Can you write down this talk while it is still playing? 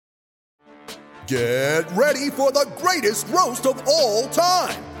Get ready for the greatest roast of all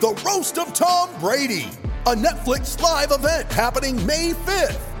time, the Roast of Tom Brady, a Netflix live event happening May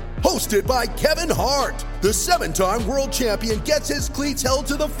 5th. Hosted by Kevin Hart, the 7-time world champion gets his cleats held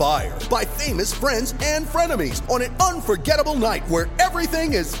to the fire by famous friends and frenemies on an unforgettable night where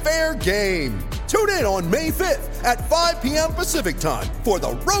everything is fair game. Tune in on May 5th at 5 p.m. Pacific time for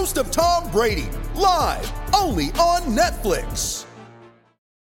the Roast of Tom Brady, live only on Netflix.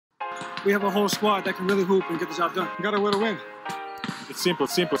 We have a whole squad that can really hoop and get the job done. We got to win a win. It's simple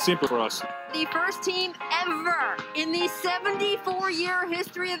for us. The first team ever in the 74-year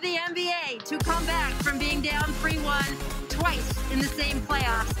history of the NBA to come back from being down 3-1 twice in the same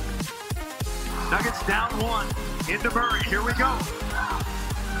playoffs. Nuggets down 1 into Murray. Here we go.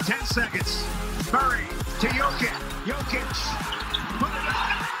 10 seconds. Murray to Jokic. Jokic. Put it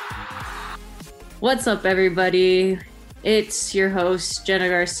up. What's up, everybody? It's your host, Jenna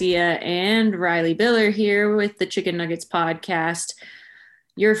Garcia and Riley Biller here with the Chicken Nuggets podcast.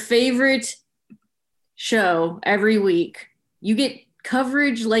 Your favorite show every week. You get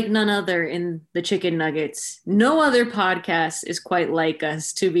coverage like none other in the Chicken Nuggets. No other podcast is quite like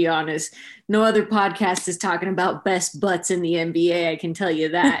us, to be honest. No other podcast is talking about best butts in the NBA, I can tell you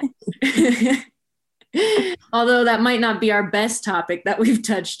that. Although that might not be our best topic that we've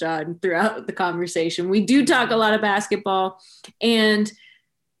touched on throughout the conversation. We do talk a lot of basketball. And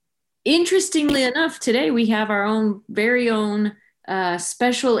interestingly enough, today we have our very own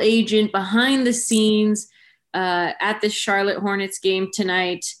special agent behind the scenes at the Charlotte Hornets game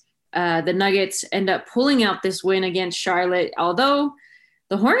tonight. The Nuggets end up pulling out this win against Charlotte. Although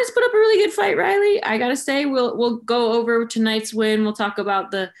the Hornets put up a really good fight, Riley, I got to say, we'll go over tonight's win. We'll talk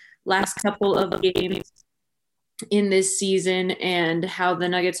about the last couple of games in this season and how the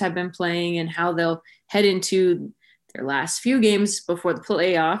Nuggets have been playing and how they'll head into their last few games before the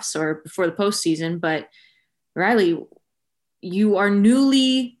playoffs or before the postseason. But Riley, you are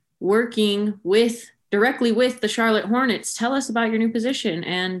newly working directly with the Charlotte Hornets. Tell us about your new position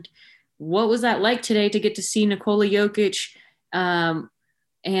and what was that like today to get to see Nikola Jokic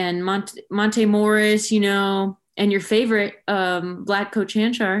and Monte Morris, and your favorite, Vlatko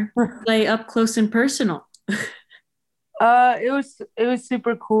Cancar, play up close and personal. It was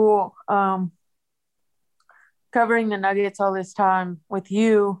super cool covering the Nuggets all this time with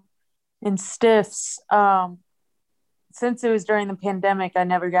you and Stiffs. Since it was during the pandemic, I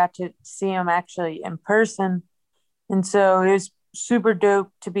never got to see him actually in person. And so it was super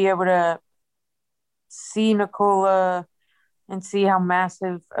dope to be able to see Nikola and see how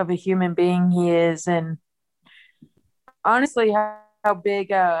massive of a human being he is. And honestly, how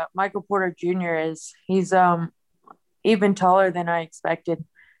big Michael Porter Jr. is. He's even taller than I expected.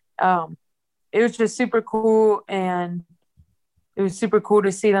 It was just super cool, and it was super cool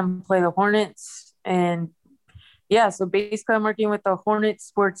to see them play the Hornets. And yeah, so basically I'm working with the Hornets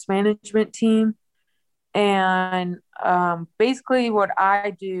sports management team, and basically what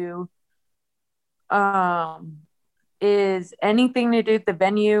I do is anything to do with the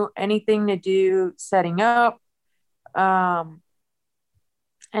venue, anything to do setting up,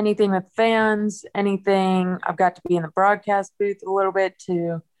 anything with fans, anything. I've got to be in the broadcast booth a little bit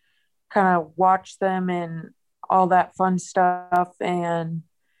to kind of watch them and all that fun stuff. And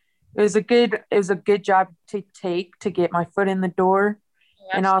it was a good job to take to get my foot in the door. Yes.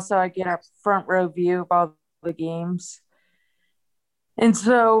 And also I get a front row view of all the games. And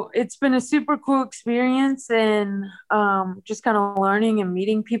so it's been a super cool experience, and just kind of learning and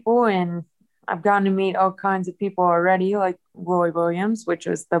meeting people. And I've gotten to meet all kinds of people already, like Roy Williams, which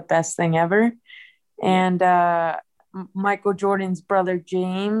was the best thing ever. And Michael Jordan's brother,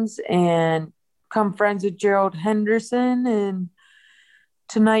 James, and become friends with Gerald Henderson. And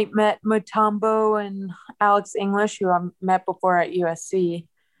tonight met Mutombo and Alex English, who I met before at USC.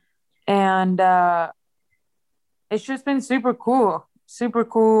 And it's just been super cool. Super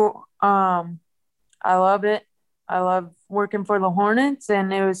cool. I love it. I love working for the Hornets,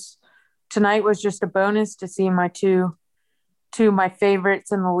 and tonight was just a bonus to see my two of my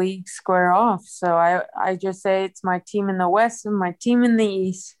favorites in the league square off. So I just say it's my team in the West and my team in the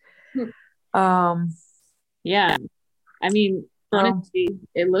East. Yeah. I mean, honestly,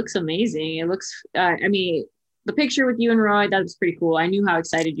 it looks amazing. It looks, the picture with you and Roy, that was pretty cool. I knew how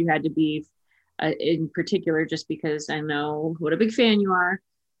excited you had to be in particular, just because I know what a big fan you are.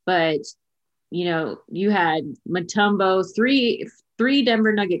 But, you had Mutombo, three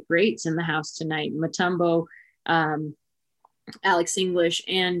Denver Nugget greats in the house tonight. Mutombo, Alex English,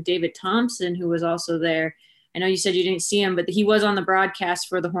 and David Thompson, who was also there. I know you said you didn't see him, but he was on the broadcast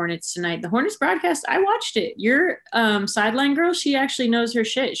for the Hornets tonight. The Hornets broadcast, I watched it. Your sideline girl, she actually knows her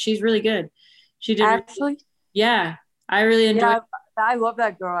shit. She's really good. She did. Actually, yeah, I really enjoyed. yeah, I love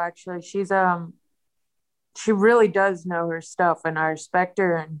that girl. Actually, she really does know her stuff, and I respect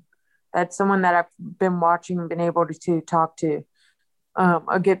her. And that's someone that I've been watching and been able to talk to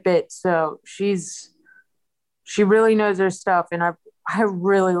a good bit. So she really knows her stuff, and I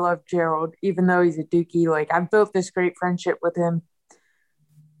really love Gerald, even though he's a Dookie. Like, I've built this great friendship with him,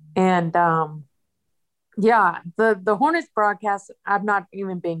 and yeah, the Hornets broadcast, I'm not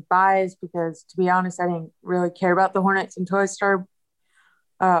even being biased because, to be honest, I didn't really care about the Hornets until I started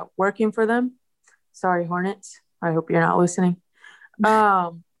working for them. Sorry, Hornets. I hope you're not listening.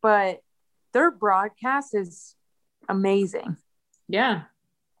 But their broadcast is amazing. Yeah.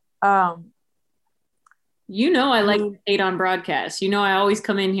 Um, I like to hate on broadcasts. I always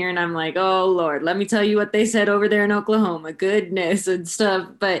come in here and I'm like, oh, Lord, let me tell you what they said over there in Oklahoma. Goodness and stuff.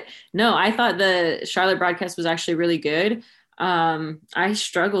 But no, I thought the Charlotte broadcast was actually really good. I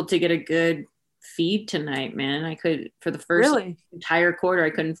struggled to get a good feed tonight, man. I could, for the first entire quarter, I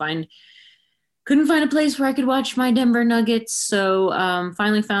couldn't find a place where I could watch my Denver Nuggets. So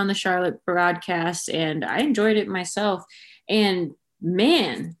finally found the Charlotte broadcast, and I enjoyed it myself. And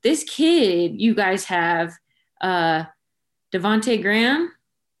man, this kid you guys have, Devontae Graham,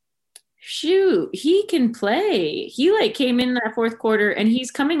 shoot, he can play. He came in that fourth quarter, and he's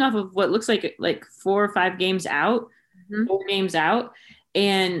coming off of what looks like 4 or 5 games out, 4 games out,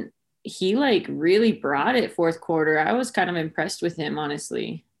 and he really brought it fourth quarter. I was kind of impressed with him,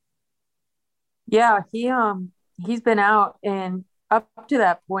 honestly. Yeah, he's been out, and up to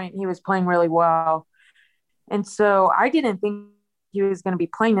that point, he was playing really well. And so I didn't think he was going to be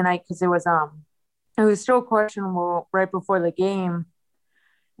playing tonight because it was still questionable right before the game.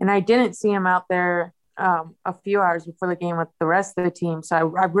 And I didn't see him out there a few hours before the game with the rest of the team.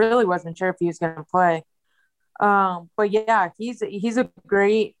 So I really wasn't sure if he was going to play. But yeah, he's a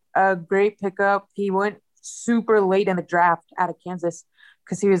great pickup. He went super late in the draft out of Kansas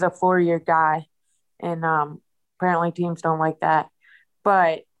because he was a 4-year guy. And apparently teams don't like that.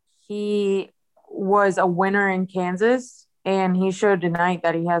 But he was a winner in Kansas, and he showed tonight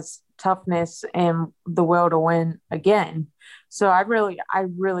that he has toughness and the will to win again. So I really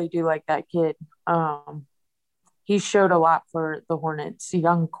do like that kid. He showed a lot for the Hornets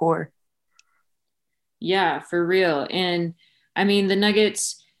young core. Yeah, for real. And I mean, the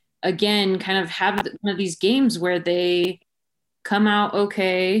Nuggets again kind of have one of these games where they come out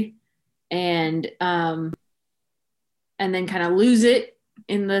okay and then kind of lose it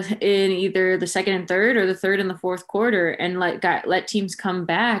in either the second and third or the third and the fourth quarter, and let teams come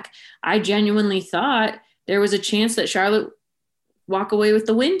back. I genuinely thought there was a chance that Charlotte walk away with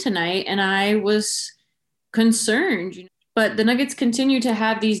the win tonight, and I was concerned. But the Nuggets continue to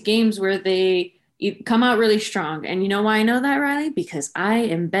have these games where they come out really strong. And you know why I know that, Riley? Because I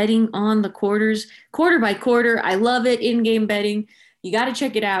am betting on the quarters, quarter by quarter. I love it, in-game betting. You got to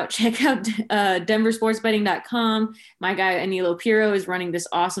check it out. Check out denversportsbetting.com. My guy, Anilo Piro, is running this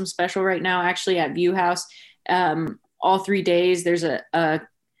awesome special right now, actually at View House. All 3 days, there's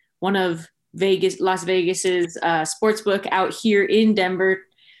one of Las Vegas's sportsbook out here in Denver.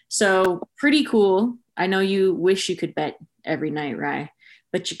 So pretty cool. I know you wish you could bet every night, Rye,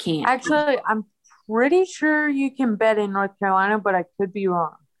 but you can't. Actually, I'm pretty sure you can bet in North Carolina, but I could be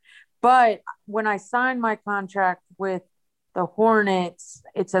wrong. But when I signed my contract with the Hornets,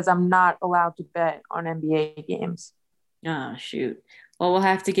 it says I'm not allowed to bet on NBA games. Oh, shoot. Well, we'll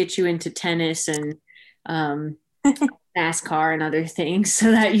have to get you into tennis and NASCAR and other things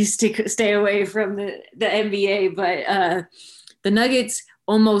so that you stay away from the NBA. But the Nuggets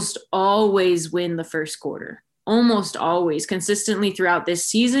almost always win the first quarter. Almost always, consistently throughout this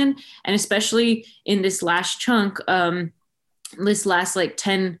season, and especially in this last chunk, this last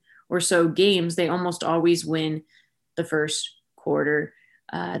 10 or so games, they almost always win the first quarter.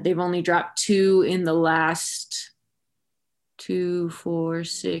 They've only dropped 2 in the last 2, 4,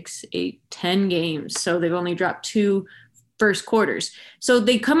 6, 8, 10 games. So they've only dropped 2 first quarters. So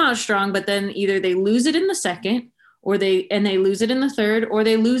they come out strong, but then either they lose it in the second, or they lose it in the third, or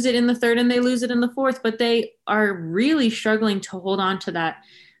they lose it in the third and they lose it in the fourth. But they are really struggling to hold on to that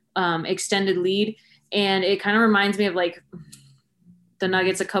extended lead. And it kind of reminds me of the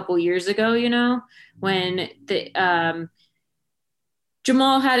Nuggets a couple years ago, when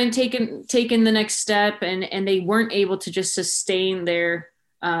Jamal hadn't taken the next step, and they weren't able to just sustain their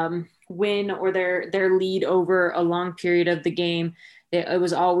win or their lead over a long period of the game. It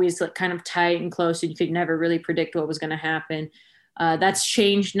was always kind of tight and close, and you could never really predict what was going to happen. That's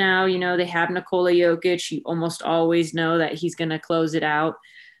changed now. They have Nikola Jokic. You almost always know that he's going to close it out.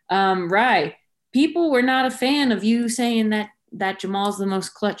 Right. People were not a fan of you saying that that Jamal's the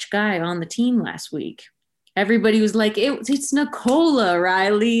most clutch guy on the team last week. Everybody was like, it's Nikola,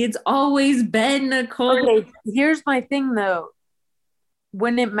 Riley. It's always been Nikola. Okay, here's my thing, though.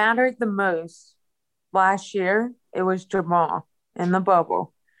 When it mattered the most last year, it was Jamal in the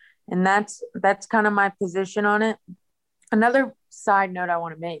bubble. And that's kind of my position on it. Another side note I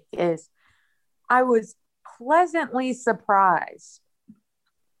want to make is I was pleasantly surprised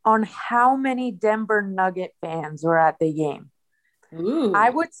on how many Denver Nugget fans were at the game. Ooh. I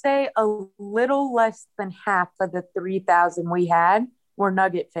would say a little less than half of the 3,000 we had were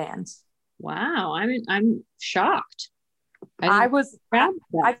Nugget fans. Wow. I'm shocked. I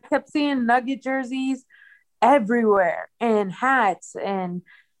kept seeing Nugget jerseys everywhere and hats and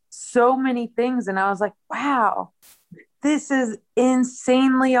so many things. And I was like, wow, this is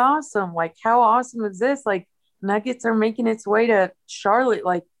insanely awesome. Like, how awesome is this? Like, Nuggets are making its way to Charlotte.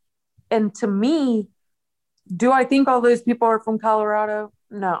 Like, and to me, do I think all those people are from Colorado?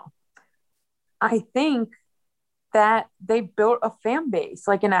 No. I think that they built a fan base,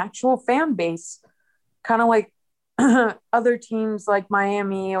 like an actual fan base, kind of like other teams like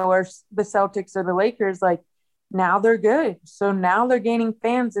Miami or the Celtics or the Lakers. Like, now they're good. So now they're gaining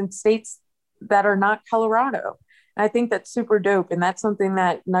fans in states that are not Colorado. And I think that's super dope. And that's something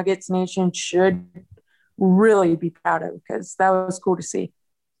that Nuggets Nation should really be proud of, because that was cool to see.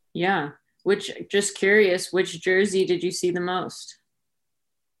 Yeah. Just curious, which jersey did you see the most?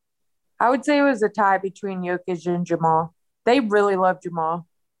 I would say it was a tie between Jokic and Jamal. They really love Jamal.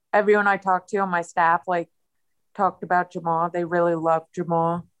 Everyone I talked to on my staff, like, talked about Jamal. They really love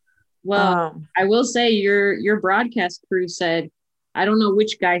Jamal. Well, I will say your broadcast crew said, I don't know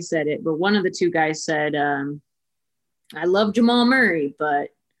which guy said it, but one of the two guys said, I love Jamal Murray, but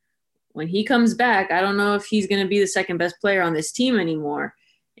when he comes back, I don't know if he's going to be the second best player on this team anymore.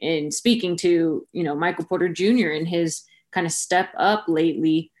 And speaking to, Michael Porter Jr. and his kind of step up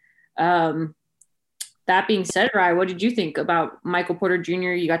lately. That being said, Rye, what did you think about Michael Porter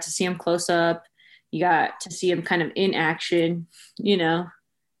Jr.? You got to see him close up. You got to see him kind of in action,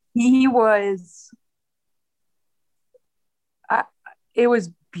 He was it was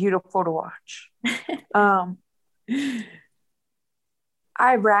beautiful to watch.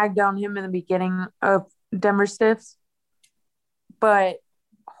 I ragged on him in the beginning of Denver Stiffs, but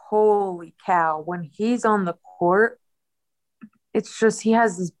holy cow, when he's on the court, it's just, he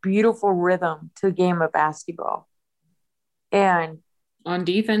has this beautiful rhythm to the game of basketball. And on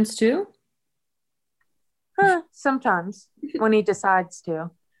defense too? Sometimes when he decides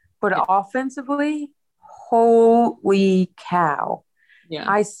to. But offensively, holy cow. Yeah.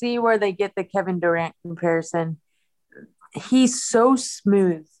 I see where they get the Kevin Durant comparison. He's so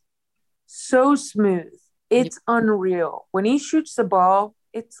smooth. So smooth. It's unreal. When he shoots the ball,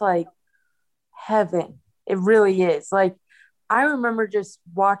 it's like heaven. It really is. Like, I remember just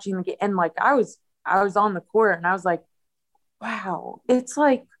watching the game, and like I was on the court and I was like, wow, it's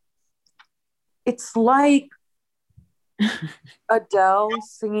like Adele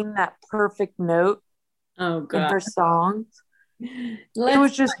singing that perfect note in her songs.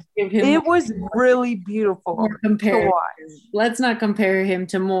 It was really beautiful to watch. Let's not compare him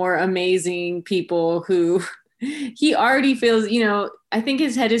to more amazing people who he already feels, I think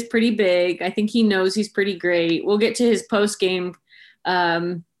his head is pretty big. I think he knows he's pretty great. We'll get to his post-game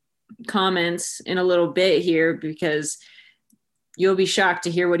comments in a little bit here, because you'll be shocked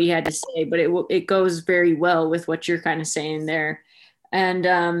to hear what he had to say, but it goes very well with what you're kind of saying there.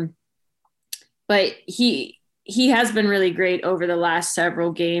 And but he has been really great over the last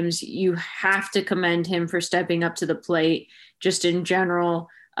several games. You have to commend him for stepping up to the plate just in general.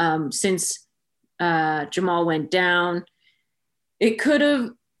 Since Jamal went down, it could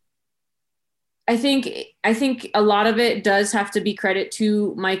have, I think a lot of it does have to be credit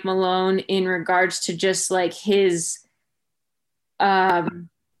to Mike Malone in regards to just like his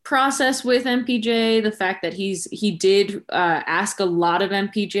process with MPJ, the fact that he did ask a lot of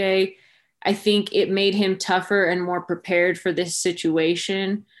MPJ. I think it made him tougher and more prepared for this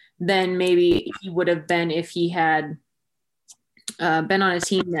situation than maybe he would have been if he had been on a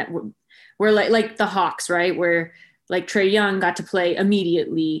team that were like the Hawks, right? Where like Trae Young got to play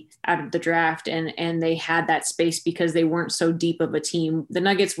immediately out of the draft and they had that space because they weren't so deep of a team. The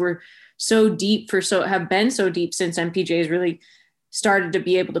Nuggets were so deep have been so deep since MPJ has really started to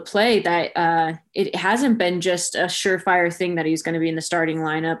be able to play that it hasn't been just a surefire thing that he's going to be in the starting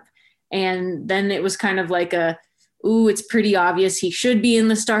lineup. And then it was kind of like it's pretty obvious he should be in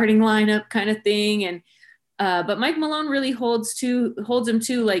the starting lineup kind of thing. And but Mike Malone really holds him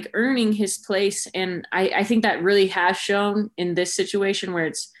to like earning his place. And I think that really has shown in this situation where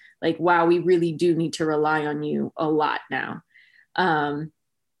it's like, wow, we really do need to rely on you a lot now. Over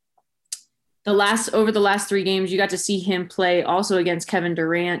the last 3 games, you got to see him play also against Kevin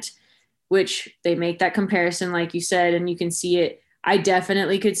Durant, which they make that comparison, like you said, and you can see it. I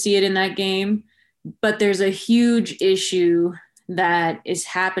definitely could see it in that game, but there's a huge issue that is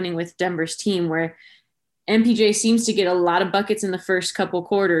happening with Denver's team where MPJ seems to get a lot of buckets in the first couple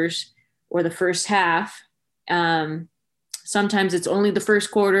quarters or the first half. Sometimes it's only the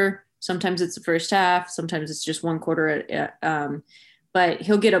first quarter. Sometimes it's the first half. Sometimes it's just one quarter. But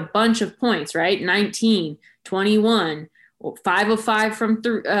he'll get a bunch of points, right? 19, 21, 5 of 5 from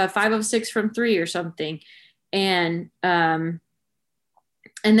 5 of 6 from 3 or something. And then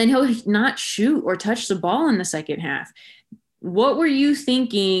he'll not shoot or touch the ball in the second half. What were you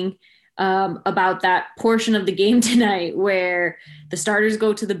thinking about that portion of the game tonight where the starters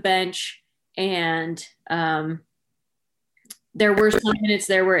go to the bench and there were some minutes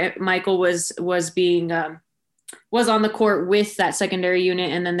there where Michael was on the court with that secondary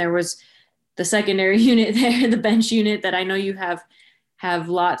unit, and then there was the secondary unit there, the bench unit that I know you have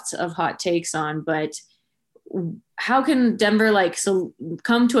lots of hot takes on, but how can Denver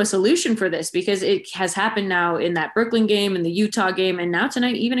come to a solution for this? Because it has happened now in that Brooklyn game, in the Utah game, and now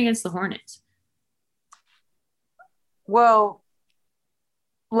tonight, even against the Hornets. Well,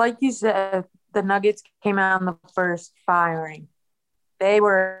 like you said, the Nuggets came out in the first firing. They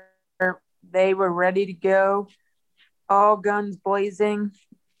were ready to go, all guns blazing.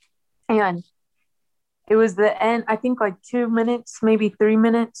 And it was the end, I think 2 minutes, maybe 3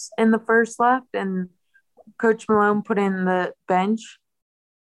 minutes in the first left, and Coach Malone put in the bench,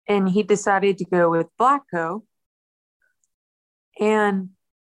 and he decided to go with Vlatko. And,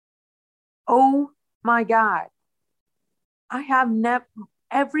 oh, my God, I have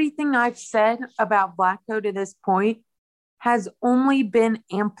everything I've said about Vlatko to this point has only been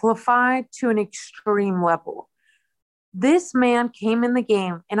amplified to an extreme level. This man came in the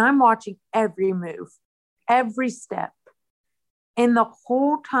game, and I'm watching every move, every step. And the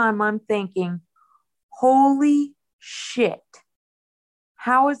whole time I'm thinking, holy shit,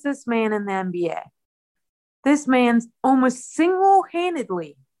 how is this man in the NBA? This man's almost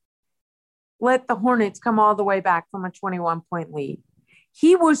single-handedly let the Hornets come all the way back from a 21-point lead.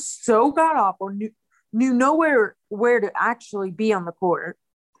 He was so god-awful, knew nowhere where to actually be on the court.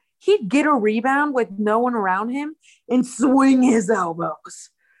 He'd get a rebound with no one around him and swing his elbows.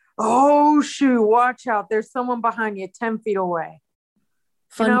 Oh, shoot, watch out. There's someone behind you 10 feet away.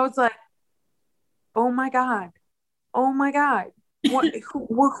 Fun. And I was like, oh, my God. Oh, my God. What?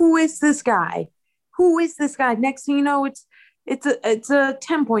 Who is this guy? Who is this guy? Next thing you know, it's a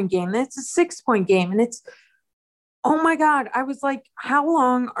 10-point game. It's a 6-point game. And it's, oh, my God. I was like, how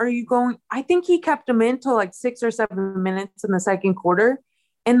long are you going? I think he kept him in till 6 or 7 minutes in the second quarter.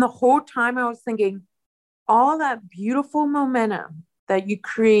 And the whole time I was thinking, all that beautiful momentum that you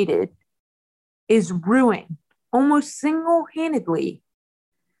created is ruined almost single-handedly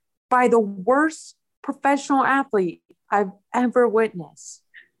by the worst professional athlete I've ever witnessed.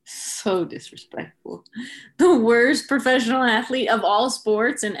 So disrespectful. The worst professional athlete of all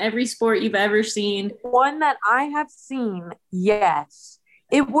sports and every sport you've ever seen. One that I have seen, yes.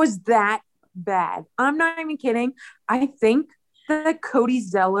 It was that bad. I'm not even kidding. I think that Cody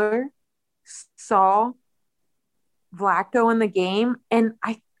Zeller saw Vlatko in the game, and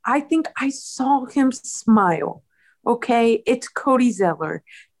I think I saw him smile. Okay, it's Cody Zeller.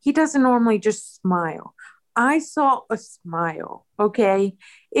 He doesn't normally just smile. I saw a smile, okay?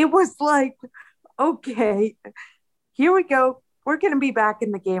 It was like, okay, here we go. We're going to be back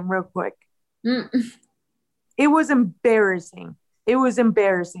in the game real quick. It was embarrassing. It was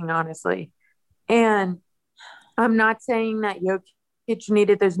embarrassing, honestly. And I'm not saying that Jokic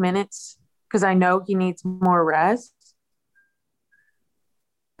needed those minutes because I know he needs more rest.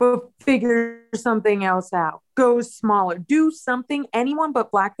 But figure something else out. Go smaller. Do something, anyone but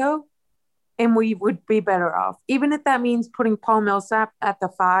Vlatko, and we would be better off. Even if that means putting Paul Millsap at the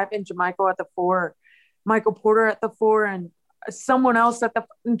 5 and JaMychal at the 4, Michael Porter at the 4, and someone else at the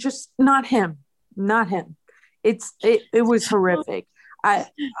 – just not him. Not him. It was horrific. Such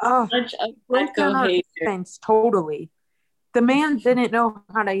a Vlatko hater. Totally. The man didn't know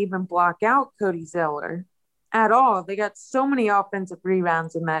how to even block out Cody Zeller at all. They got so many offensive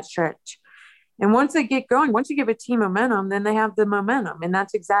rebounds in that stretch. And once they get going, once you give a team momentum, then they have the momentum. And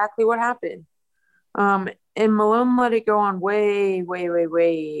that's exactly what happened. And Malone let it go on way, way, way,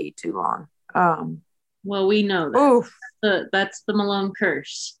 way too long. Well, we know that. That's the Malone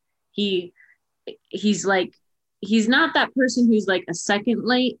curse. He's not that person who's a second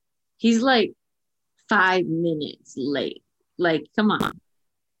late. He's 5 minutes late. Come on.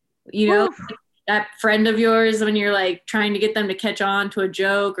 that friend of yours when you're like trying to get them to catch on to a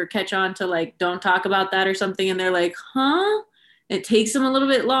joke or catch on to like, don't talk about that or something. And they're like, huh? It takes them a little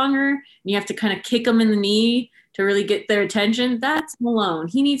bit longer. And you have to kind of kick them in the knee to really get their attention. That's Malone.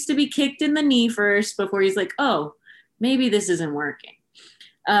 He needs to be kicked in the knee first before he's like, oh, maybe this isn't working.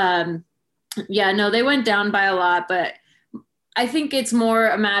 Yeah, no, they went down by a lot, but I think it's more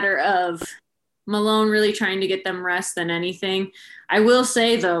a matter of Malone really trying to get them rest than anything. I will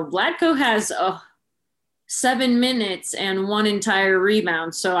say, though, Vlatko has 7 minutes and 1 entire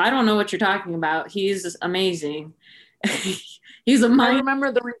rebound, so I don't know what you're talking about. He's amazing. He's a I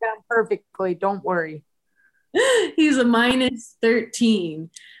remember the rebound perfectly. Don't worry. He's a minus 13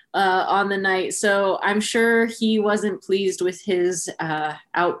 on the night. So I'm sure he wasn't pleased with his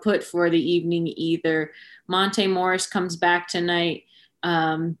output for the evening either. Monte Morris comes back tonight,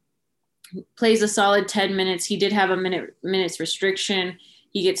 plays a solid 10 minutes. He did have a minutes restriction.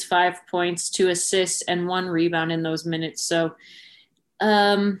 He gets 5 points, 2 assists, and 1 rebound in those minutes. So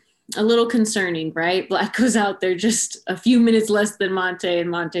a little concerning, right? Black goes out there just a few minutes less than Monte,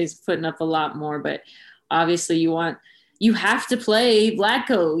 and Monte's putting up a lot more. But obviously you have to play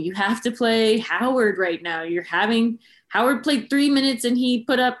Vlatko. You have to play Howard right now. Howard played 3 minutes and he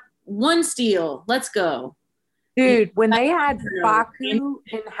put up 1 steal. Let's go. Dude, when they had Facu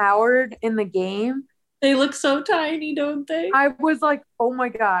and Howard in the game, they look so tiny, don't they? I was like, oh my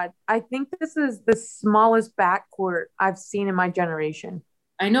God, I think this is the smallest backcourt I've seen in my generation.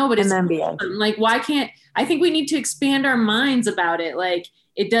 I know, but it's NBA. Like, why can't – I think we need to expand our minds about it. Like,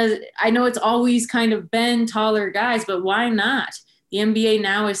 it does – I know it's always kind of been taller guys, but why not? The NBA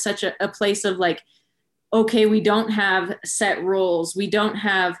now is such a place of like, okay, we don't have set roles. We don't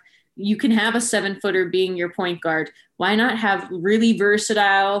have – you can have a 7-footer being your point guard. Why not have really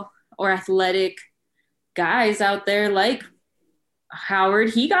versatile or athletic guys out there like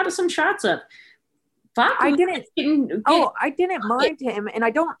Howard? He got some shots up. I didn't mind him, and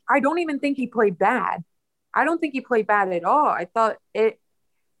I don't even think he played bad. I don't think he played bad at all. I thought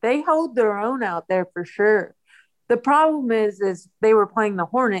they held their own out there for sure. The problem is they were playing the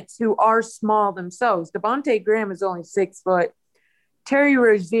Hornets, who are small themselves. Devontae Graham is only 6 foot. Terry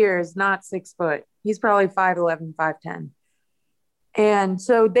Rozier is not 6 foot. He's probably 5'11", 5'10". And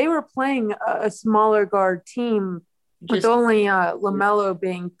so they were playing a smaller guard team with only LaMelo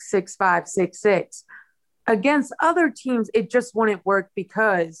being 6'5", 6'6". Against other teams, it just wouldn't work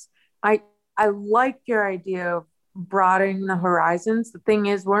because I like your idea of broadening the horizons. The thing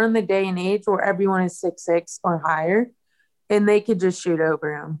is, we're in the day and age where everyone is 6'6" or higher, and they could just shoot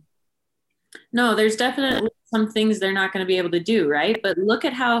over him. No, there's definitely some things they're not going to be able to do, right? But look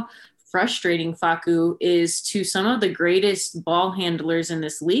at how frustrating Facu is to some of the greatest ball handlers in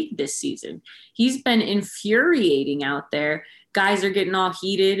this league this season. He's been infuriating out there. Guys are getting all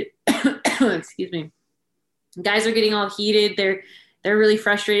heated. Excuse me. Guys are getting all heated. They're really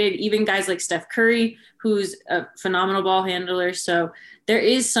frustrated. Even guys like Steph Curry, who's a phenomenal ball handler. So there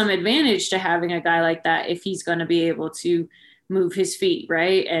is some advantage to having a guy like that if he's going to be able to move his feet,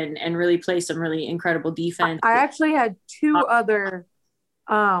 right? And really play some really incredible defense. I actually had 2 other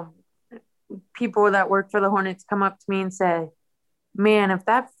people that work for the Hornets come up to me and say, man, if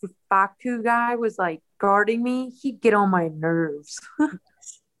that Facu guy was like guarding me, he'd get on my nerves.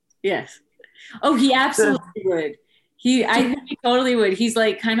 Yes. Oh, he absolutely would. I think he totally would. He's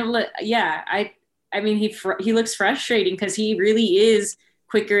like kind of like, yeah. I mean, he looks frustrating because he really is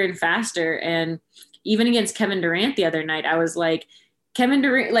quicker and faster. And even against Kevin Durant the other night, I was like, Kevin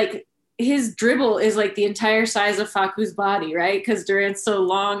Durant, like his dribble is like the entire size of Facu's body, right? Because Durant's so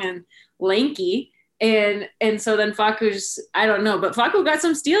long and lanky. And so then Facu's, I don't know, but Facu got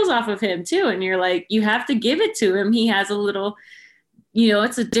some steals off of him too. And you're like, you have to give it to him. He has a little,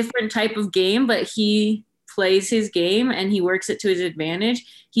 it's a different type of game, but he plays his game and he works it to his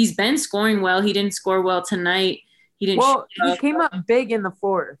advantage. He's been scoring well. He didn't score well tonight. He came up big in the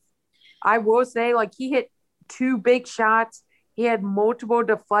 4th. I will say, like, he hit 2 big shots. He had multiple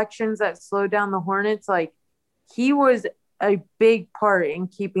deflections that slowed down the Hornets. Like, he was a big part in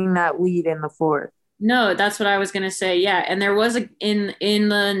keeping that lead in the 4th. No, that's what I was going to say. Yeah. And there was in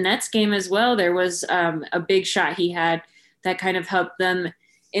the Nets game as well, there was a big shot he had that kind of helped them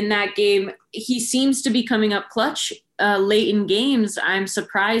in that game. He seems to be coming up clutch late in games. I'm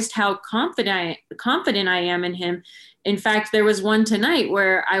surprised how confident I am in him. In fact, there was one tonight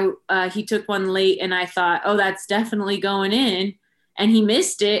where he took one late and I thought, oh, that's definitely going in. And he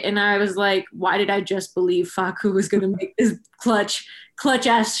missed it. And I was like, why did I just believe Facu was going to make this clutch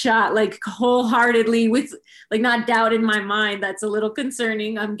ass shot, like wholeheartedly with like not doubt in my mind? That's a little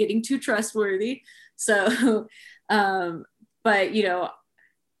concerning. I'm getting too trustworthy. So, but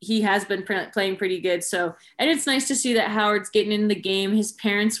he has been playing pretty good. So, and it's nice to see that Howard's getting in the game. His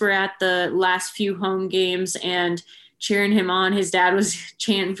parents were at the last few home games and cheering him on. His dad was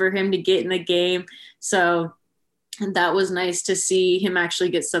chanting for him to get in the game. So that was nice to see him actually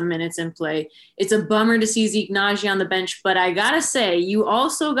get some minutes in play. It's a bummer to see Zeke Naji on the bench, but I gotta say, you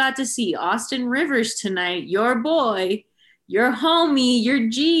also got to see Austin Rivers tonight, your boy, your homie, your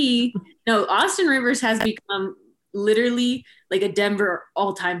G. No, Austin Rivers has become literally like a Denver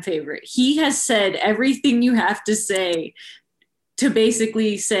all-time favorite. He has said everything you have to say to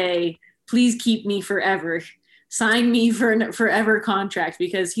basically say, please keep me forever. Sign me for an forever contract,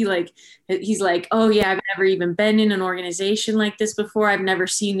 because he's like, oh yeah, I've never even been in an organization like this before. I've never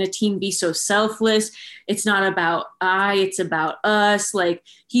seen the team be so selfless. It's not about it's about us. Like,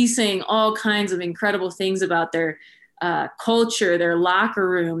 he's saying all kinds of incredible things about their culture, their locker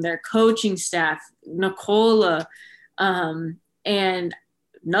room, their coaching staff, Nikola, and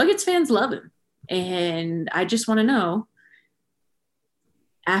Nuggets fans love him. And I just want to know,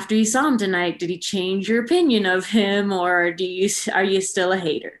 after you saw him tonight, did he change your opinion of him, or are you still a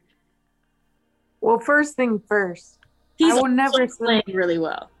hater? Well, first thing first, He's playing really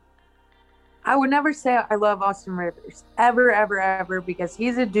well. I would never say I love Austin Rivers ever, ever, ever, because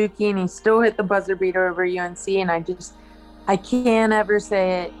he's a Dookie and he still hit the buzzer beater over UNC, and I can't ever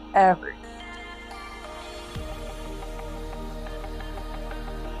say it ever.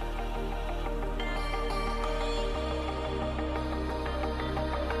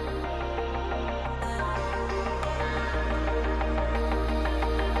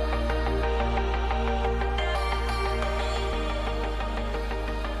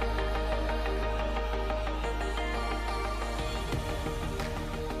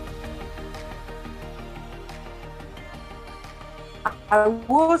 I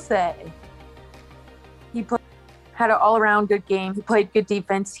will say he had an all-around good game. He played good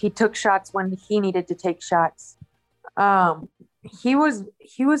defense. He took shots when he needed to take shots. He was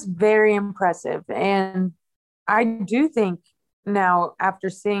very impressive, and I do think now, after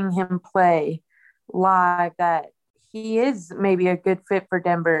seeing him play live, that he is maybe a good fit for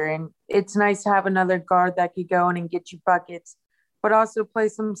Denver. And it's nice to have another guard that could go in and get you buckets, but also play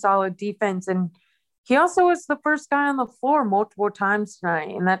some solid defense. And he also was the first guy on the floor multiple times tonight,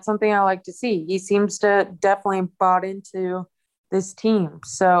 and that's something I like to see. He seems to definitely bought into this team.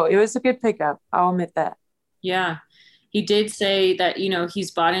 So it was a good pickup. I'll admit that. Yeah. He did say that,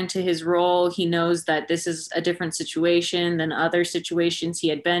 he's bought into his role. He knows that this is a different situation than other situations he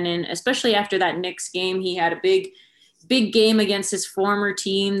had been in, especially after that Knicks game. He had a big game against his former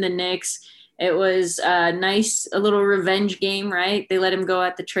team, the Knicks. It was a little revenge game, right? They let him go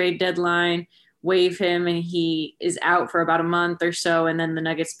at the trade deadline, waive him, and he is out for about a month or so, and then the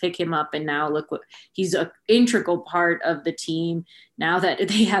Nuggets pick him up, and now look what he's an integral part of the team. Now that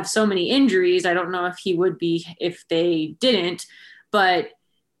they have so many injuries, I don't know if he would be if they didn't, but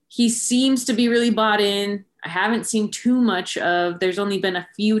he seems to be really bought in. I haven't seen too much there's only been a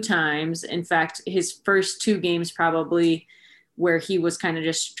few times, in fact, his first 2 games probably, where he was kind of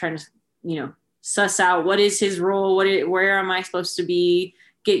just trying to, suss out what is his role, where am I supposed to be,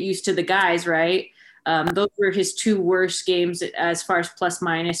 get used to the guys, right? Those were his 2 worst games as far as plus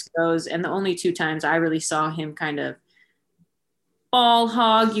minus goes, and the only 2 times I really saw him kind of ball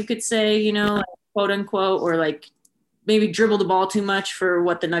hog, you could say, quote unquote, or like maybe dribble the ball too much for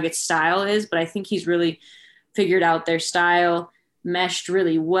what the Nuggets style is. But I think he's really figured out their style, meshed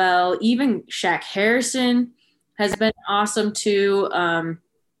really well. Even Shaq Harrison has been awesome too.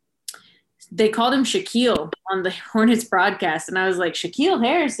 They called him Shaquille on the Hornets broadcast, and I was like, Shaquille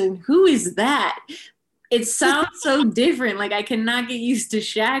Harrison, who is that? It sounds so different. Like, I cannot get used to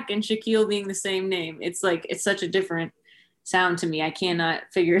Shaq and Shaquille being the same name. It's like, it's such a different sound to me. I cannot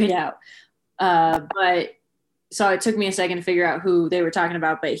figure it out. But so it took me a second to figure out who they were talking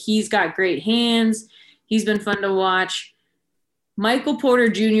about, but he's got great hands. He's been fun to watch. Michael Porter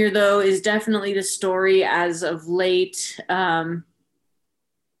Jr., though, is definitely the story as of late.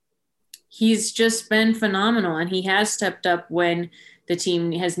 He's just been phenomenal, and he has stepped up when the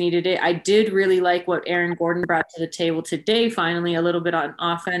team has needed it. I did really like what Aaron Gordon brought to the table today, finally, a little bit on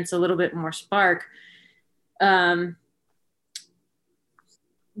offense, a little bit more spark.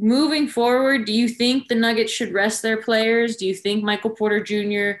 Moving forward, do you think the Nuggets should rest their players? Do you think Michael Porter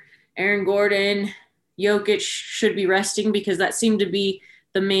Jr., Aaron Gordon, Jokic should be resting? Because that seemed to be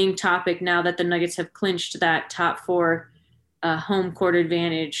the main topic now that the Nuggets have clinched that top 4 home court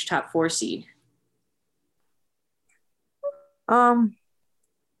advantage, top 4 seed. I'll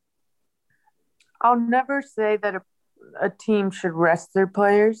never say that a team should rest their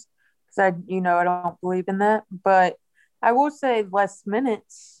players, because I don't believe in that. But I will say less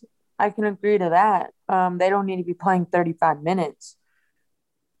minutes. I can agree to that. They don't need to be playing 35 minutes.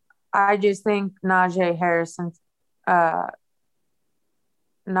 I just think Najee Harrison,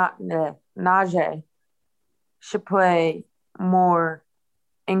 Najee should play more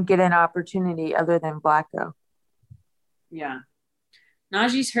and get an opportunity other than Blacko. Yeah.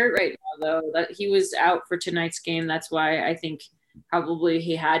 Najee's hurt right now, though. That he was out for tonight's game. That's why I think probably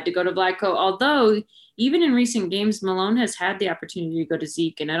he had to go to Blacko. Although, even in recent games, Malone has had the opportunity to go to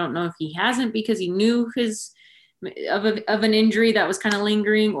Zeke, and I don't know if he hasn't because he knew of an injury that was kind of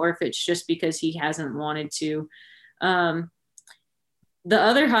lingering, or if it's just because he hasn't wanted to. The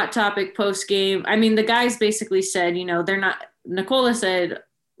other hot topic post game, I mean, the guys basically said, they're not. Nicola said,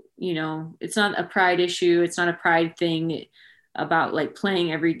 it's not a pride issue. It's not a pride thing about like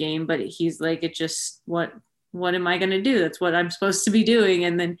playing every game, but he's like, it just, what am I going to do? That's what I'm supposed to be doing.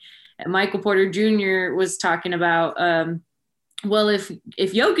 And then Michael Porter Jr. was talking about, well, if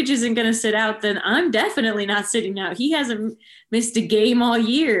Jokic isn't going to sit out, then I'm definitely not sitting out. He hasn't missed a game all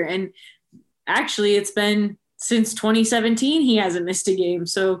year. And actually it's been since 2017, he hasn't missed a game.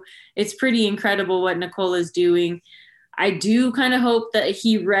 So it's pretty incredible what Nicola's doing. I do kind of hope that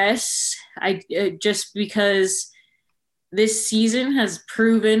he rests. Just because this season has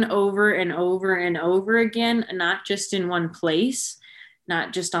proven over and over and over again, not just in one place,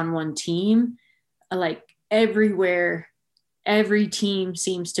 not just on one team, like everywhere, every team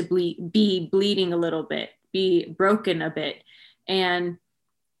seems to be bleeding a little bit, be broken a bit. And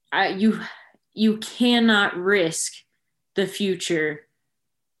you cannot risk the future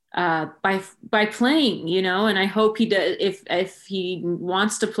by playing, and I hope he does. If he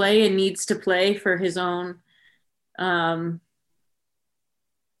wants to play and needs to play for his own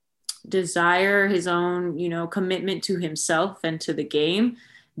desire, his own, commitment to himself and to the game,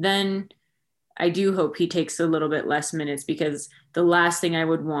 then I do hope he takes a little bit less minutes, because the last thing I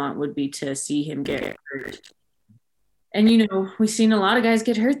would want would be to see him get hurt. And, we've seen a lot of guys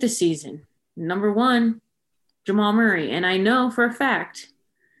get hurt this season. Number one, Jamal Murray. And I know for a fact,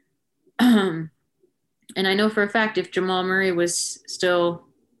 if Jamal Murray was still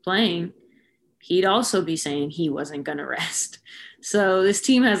playing, he'd also be saying he wasn't going to rest. So this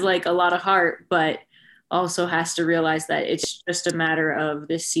team has like a lot of heart, but also has to realize that it's just a matter of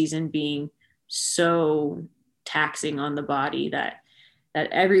this season being so taxing on the body that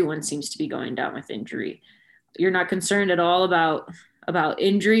everyone seems to be going down with injury. You're not concerned at all about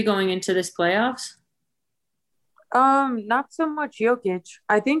injury going into this playoffs? Not so much Jokic.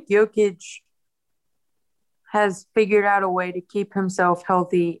 I think Jokic has figured out a way to keep himself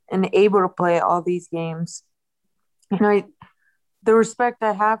healthy and able to play all these games. And the respect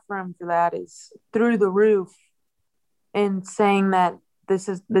I have for him for that is through the roof, and saying that this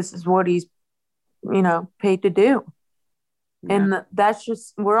is what he's, paid to do. Yeah. And that's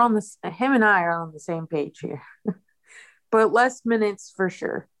just, him and I are on the same page here, but less minutes for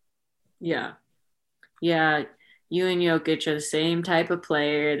sure. Yeah. Yeah. You and Jokic are the same type of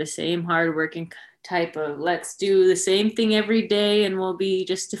player, the same hardworking type of, let's do the same thing every day and we'll be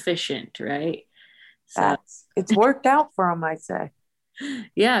just efficient, right? So it's worked out for him, I'd say.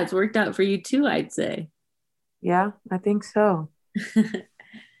 Yeah, it's worked out for you too, I'd say. Yeah, I think so.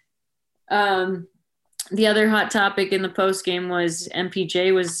 The other hot topic in the post game was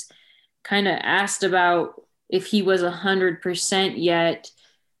MPJ was kind of asked about if he was 100% yet.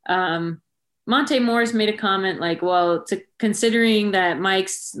 Monte Morris made a comment like, well, considering that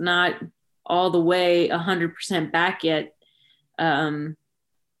Mike's not all the way 100% back yet,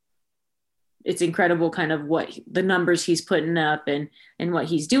 it's incredible kind of what the numbers he's putting up and what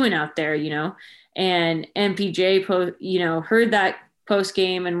he's doing out there, and MPJ, heard that post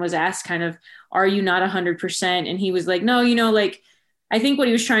game and was asked kind of, are you not 100%? And he was like, no, I think what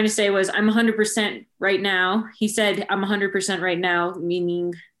he was trying to say was, I'm 100% right now. He said, I'm 100% right now,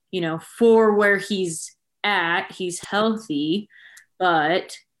 meaning, for where he's at, he's healthy.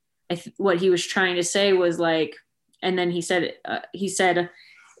 But what he was trying to say was like, and then he said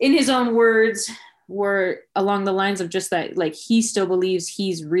in his own words were along the lines of just that, like, he still believes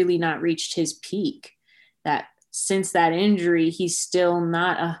he's really not reached his peak, that since that injury, he's still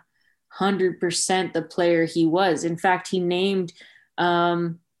not 100% the player he was. In fact, he named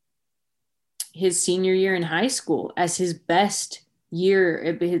his senior year in high school as his best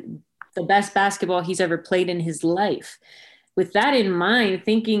year, the best basketball he's ever played in his life. With that in mind,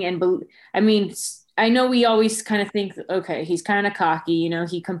 thinking I know we always kind of think, okay, he's kind of cocky,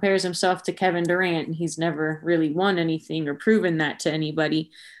 he compares himself to Kevin Durant and he's never really won anything or proven that to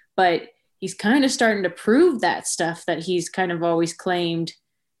anybody, but he's kind of starting to prove that stuff that he's kind of always claimed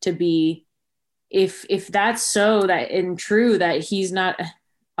to be if that's so that and true that he's not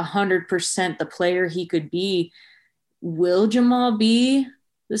 100% the player he could be, will Jamal be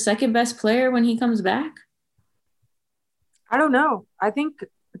the second best player when he comes back? I don't know. I think,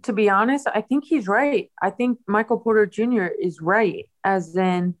 to be honest, I think he's right. I think Michael Porter Jr. is right, as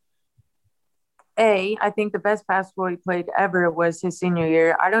in, I think the best basketball he played ever was his senior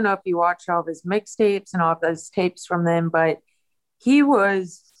year. I don't know if you watched all of his mixtapes and all of those tapes from them, but he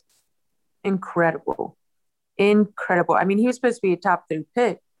was incredible. Incredible. I mean, he was supposed to be a top 3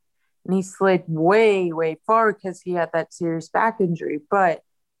 pick, and he slid way, way far because he had that serious back injury. But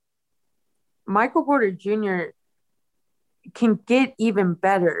Michael Porter Jr. can get even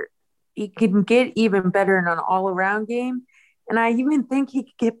better. He can get even better in an all-around game. And I even think he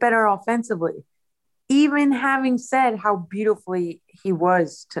could get better offensively, even having said how beautifully he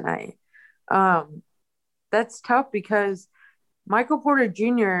was tonight. That's tough because Michael Porter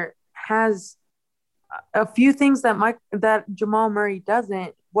Jr. has a few things that Jamal Murray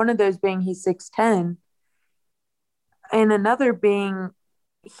doesn't. One of those being he's 6'10", and another being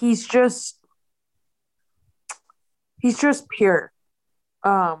he's just pure.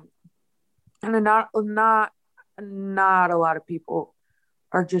 And not a lot of people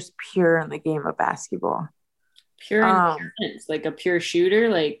are just pure in the game of basketball. Pure endurance, like a pure shooter,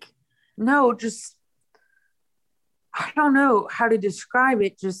 like no, just I don't know how to describe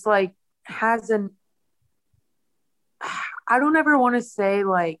it. Just like I don't ever want to say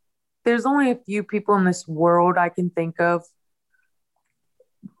like there's only a few people in this world I can think of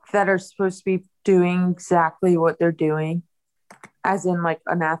that are supposed to be doing exactly what they're doing, as in like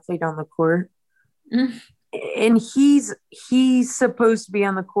an athlete on the court. And he's supposed to be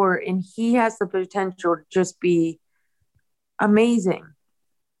on the court, and he has the potential to just be amazing.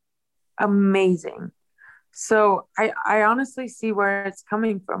 So I honestly see where it's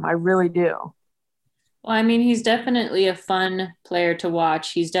coming from. I really do. Well, I mean, he's definitely a fun player to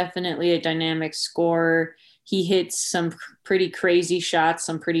watch. He's definitely a dynamic scorer. He hits some pretty crazy shots,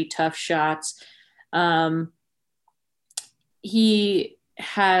 some pretty tough shots. He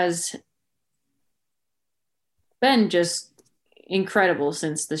has been just incredible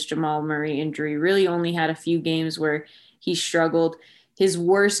since this Jamal Murray injury. Really only had a few games where he struggled. His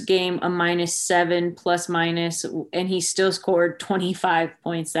worst game, a -7 plus minus, and he still scored 25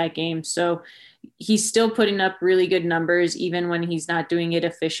 points that game. So he's still putting up really good numbers, even when he's not doing it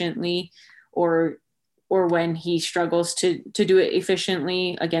efficiently or when he struggles to do it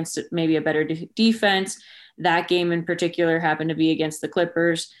efficiently against maybe a better defense. That game in particular happened to be against the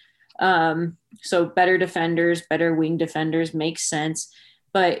Clippers. So better defenders, better wing defenders makes sense.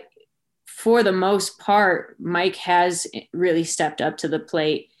 But for the most part, Mike has really stepped up to the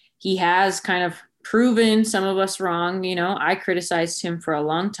plate. He has kind of proven some of us wrong. You know, I criticized him for a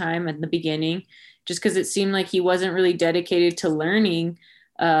long time at the beginning just because it seemed like he wasn't really dedicated to learning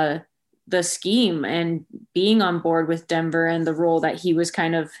the scheme and being on board with Denver and the role that he was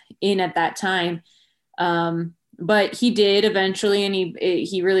kind of in at that time. But he did eventually, and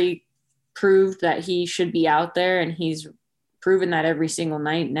he really proved that he should be out there, and he's proven that every single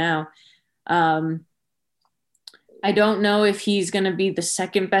night now. I don't know if he's going to be the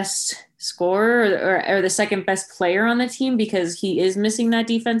second best scorer or the second best player on the team because he is missing that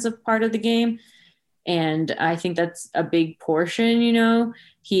defensive part of the game. And I think that's a big portion, you know.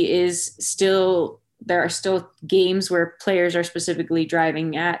 There are still games where players are specifically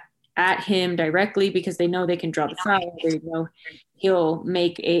driving at him directly because they know they can draw the foul. They know he'll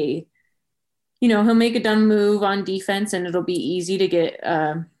make a dumb move on defense and it'll be easy to get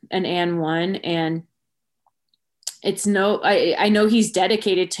an and one. And I know he's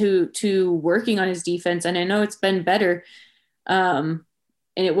dedicated to working on his defense, and I know it's been better.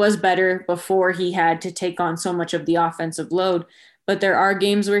 And it was better before he had to take on so much of the offensive load. But there are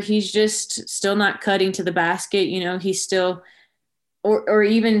games where he's just still not cutting to the basket. You know, he's still, or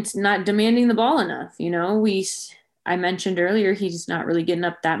even not demanding the ball enough. You know, I mentioned earlier, he's not really getting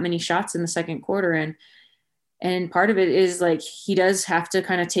up that many shots in the second quarter. And part of it is like, he does have to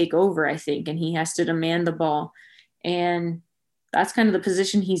kind of take over, I think, and he has to demand the ball. And that's kind of the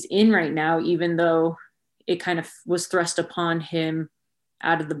position he's in right now, even though it kind of was thrust upon him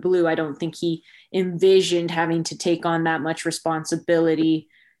out of the blue. I don't think he envisioned having to take on that much responsibility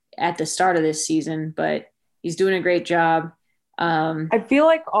at the start of this season, but he's doing a great job. I feel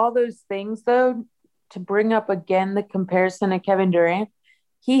like all those things, though, to bring up again the comparison to Kevin Durant,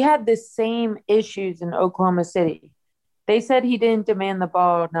 he had the same issues in Oklahoma City. They said he didn't demand the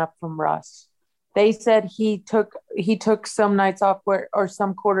ball enough from Russ. They said he took some nights off or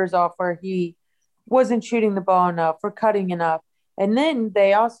some quarters off where he wasn't shooting the ball enough or cutting enough. And then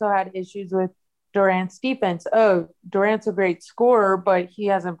they also had issues with Durant's defense. Oh, Durant's a great scorer, but he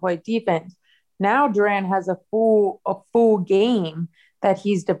hasn't played defense. Now Durant has a full game that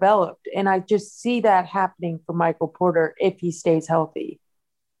he's developed. And I just see that happening for Michael Porter if he stays healthy.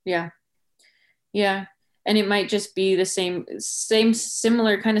 Yeah. Yeah. And it might just be the same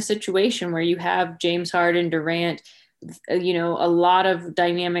similar kind of situation where you have James Harden, Durant, you know, a lot of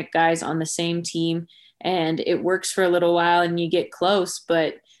dynamic guys on the same team, and it works for a little while and you get close,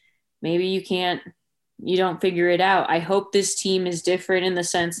 but maybe you don't figure it out. I hope this team is different in the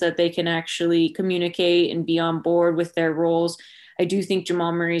sense that they can actually communicate and be on board with their roles. I do think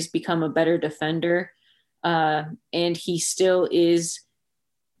Jamal Murray's become a better defender, and he still is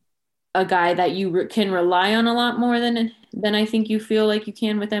a guy that you can rely on a lot more than I think you feel like you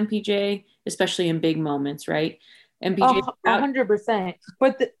can with MPJ, especially in big moments, right? MPJ 100%.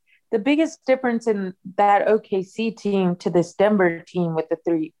 But the biggest difference in that OKC team to this Denver team with the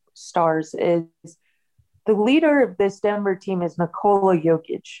 3 stars is the leader of this Denver team is Nikola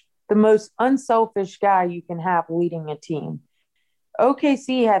Jokic, the most unselfish guy you can have leading a team.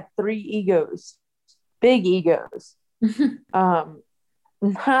 OKC had 3 egos, big egos.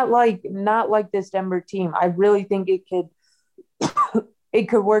 Not like this Denver team. I really think it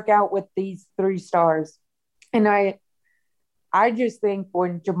could work out with these 3 stars. And I just think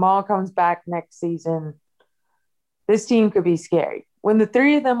when Jamal comes back next season, this team could be scary. When the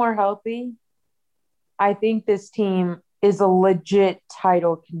 3 of them are healthy, I think this team is a legit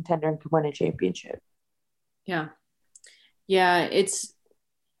title contender and could win a championship. Yeah. Yeah, it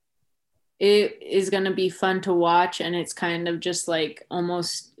is going to be fun to watch, and it's kind of just like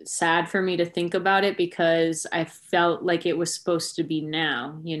almost sad for me to think about it because I felt like it was supposed to be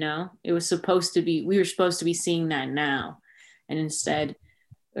now, you know? We were supposed to be seeing that now, and instead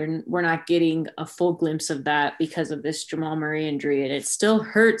we're not getting a full glimpse of that because of this Jamal Murray injury, and it still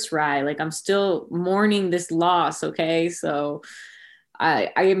hurts, Rye. Like, I'm still mourning this loss, okay? So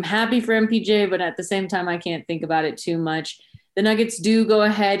I am happy for MPJ, but at the same time, I can't think about it too much. The Nuggets do go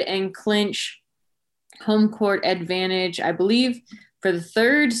ahead and clinch home court advantage, I believe, for the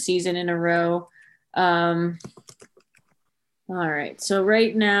 3rd season in a row. All right. So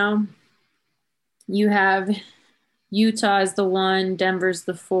right now you have Utah is the 1, Denver's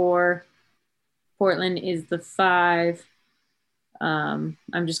the 4, Portland is the 5. I'm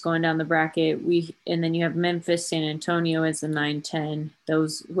just going down the bracket. And then you have Memphis, San Antonio as the 9-10.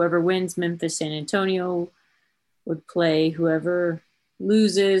 Whoever wins Memphis, San Antonio would play whoever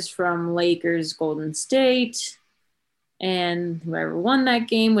loses from Lakers, Golden State, and whoever won that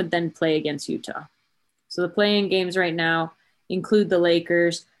game would then play against Utah. So the play-in games right now include the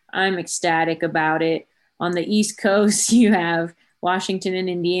Lakers. I'm ecstatic about it. On the East Coast, you have Washington and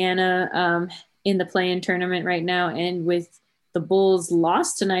Indiana in the play-in tournament right now, and with the Bulls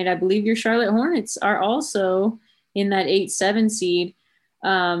lost tonight, I believe your Charlotte Hornets are also in that 8-7 seed.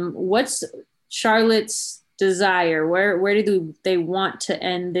 What's Charlotte's desire? Where do they want to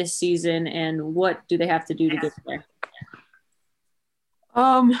end this season, and what do they have to do to get there?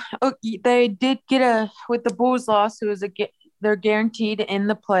 They did get with the Bulls loss, they're guaranteed in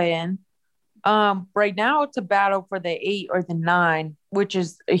the play-in. Right now it's a battle for the 8 or the 9, which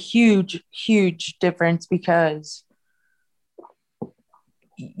is a huge difference because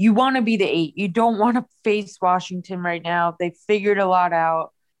you want to be the 8. You don't want to face Washington right now. They figured a lot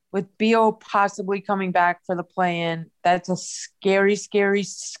out. With Beal possibly coming back for the play-in, that's a scary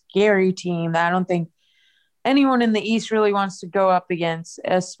team that I don't think anyone in the East really wants to go up against,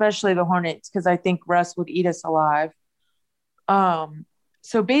 especially the Hornets, because I think Russ would eat us alive.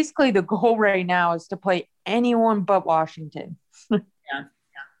 So basically the goal right now is to play anyone but Washington. Yeah.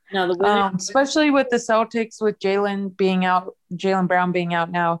 No, especially with the Celtics, with Jaylen Brown being out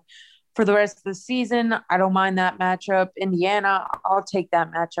now for the rest of the season. I don't mind that matchup. Indiana, I'll take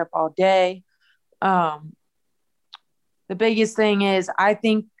that matchup all day. The biggest thing is I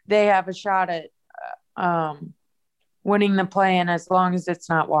think they have a shot at winning the play-in as long as it's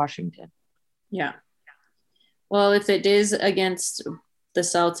not Washington. Yeah. Well, if it is against the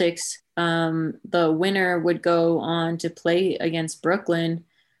Celtics, the winner would go on to play against Brooklyn.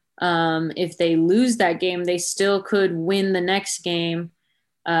 If they lose that game, they still could win the next game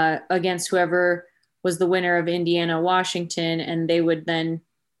against whoever was the winner of Indiana-Washington, and they would then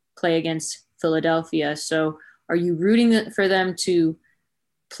play against Philadelphia. So are you rooting for them to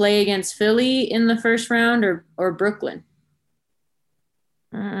play against Philly in the first round or Brooklyn?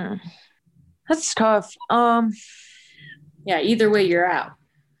 That's tough. Yeah, either way you're out.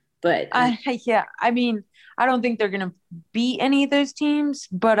 But I mean, I don't think they're going to beat any of those teams,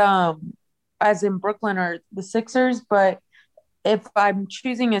 but as in Brooklyn or the Sixers, but if I'm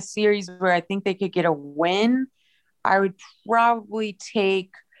choosing a series where I think they could get a win, I would probably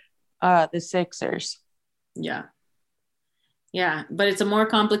take the Sixers. Yeah. Yeah, but it's a more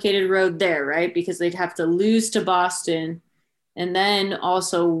complicated road there, right? Because they'd have to lose to Boston and then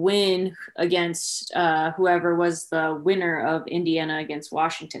also win against whoever was the winner of Indiana against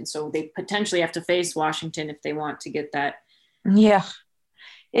Washington. So they potentially have to face Washington if they want to get that. Yeah,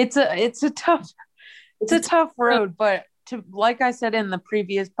 it's a tough road, but like I said in the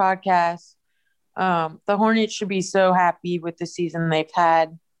previous podcast, the Hornets should be so happy with the season they've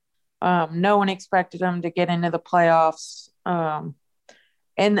had. No one expected them to get into the playoffs.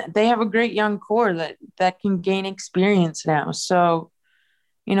 And they have a great young core that can gain experience now. So,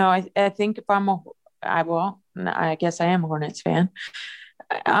 I think if I guess I am a Hornets fan.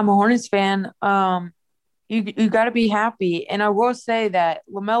 I'm a Hornets fan. You got to be happy. And I will say that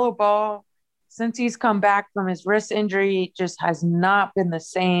LaMelo Ball, since he's come back from his wrist injury, just has not been the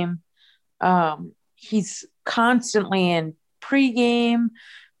same. He's constantly in pregame,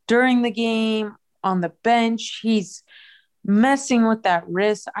 during the game, on the bench. He's messing with that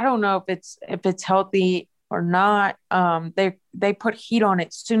wrist. I don't know if it's healthy or not. They put heat on it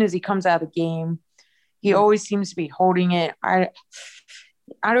as soon as he comes out of the game. He always seems to be holding it. I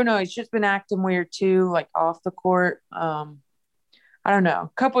don't know. He's just been acting weird too, like off the court. I don't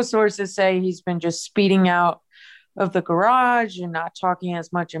know. A couple of sources say he's been just speeding out of the garage and not talking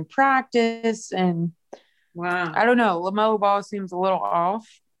as much in practice. And wow, I don't know. LaMelo Ball seems a little off.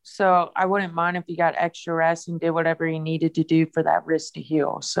 So I wouldn't mind if he got extra rest and did whatever he needed to do for that wrist to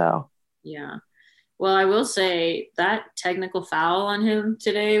heal. So, yeah. Well, I will say that technical foul on him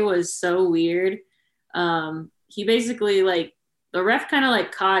today was so weird. He basically the ref kind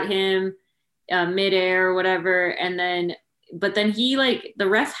of caught him midair or whatever. But then he the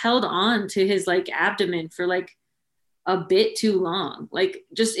ref held on to his abdomen for a bit too long.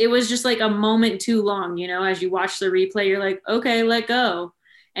 It was just a moment too long, as you watch the replay, you're like, okay, let go.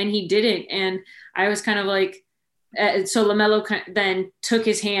 And he didn't. And I was kind of so LaMelo then took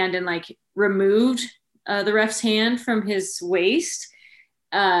his hand and removed the ref's hand from his waist.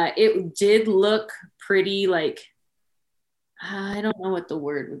 It did look pretty I don't know what the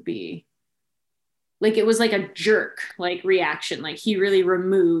word would be. It was a jerk reaction. He really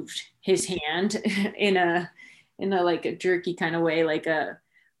removed his hand in a a jerky kind of way, a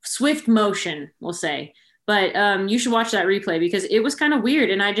swift motion, we'll say. But you should watch that replay because it was kind of weird.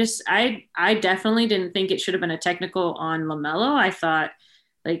 And I definitely didn't think it should have been a technical on LaMelo. I thought,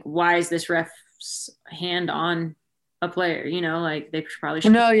 why is this ref's hand on a player? They probably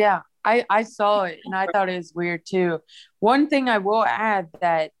should. No, yeah. I saw it and I thought it was weird too. One thing I will add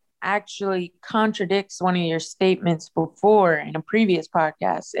that actually contradicts one of your statements before in a previous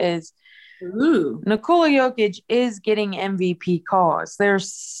podcast is Nikola Jokic is getting MVP calls.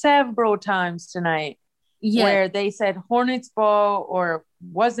 There's several times tonight where they said Hornets ball or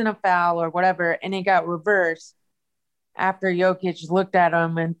wasn't a foul or whatever, and it got reversed after Jokic looked at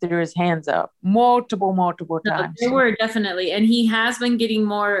him and threw his hands up multiple times. There were definitely, and he has been getting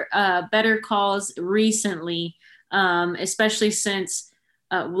more better calls recently, especially since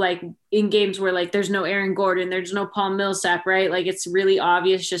in games where there's no Aaron Gordon, there's no Paul Millsap, right? It's really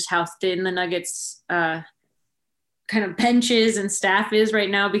obvious just how thin the Nuggets kind of benches and staff is right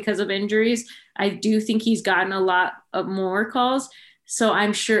now because of injuries. I do think he's gotten a lot of more calls. So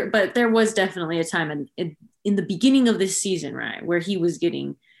I'm sure, but there was definitely a time in the beginning of this season, right, where he was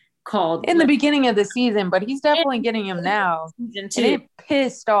getting called. In the beginning of the season, but he's definitely getting him now. And it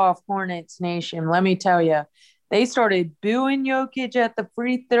pissed off Hornets Nation, let me tell you. They started booing Jokic at the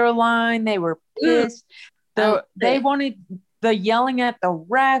free throw line. They were pissed. They wanted the yelling at the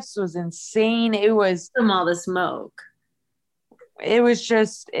refs was insane. It was from all the smoke. It was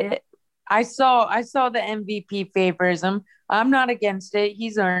just it. I saw the MVP favors him. I'm not against it.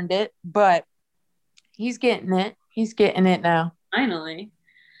 He's earned it, but he's getting it. He's getting it now. Finally.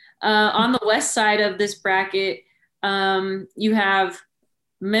 On the west side of this bracket, you have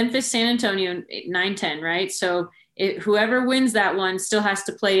Memphis, San Antonio, 9-10, right? So whoever wins that one still has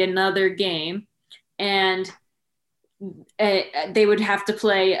to play another game. And they would have to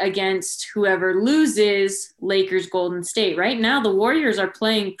play against whoever loses Lakers, Golden State. Right now, the Warriors are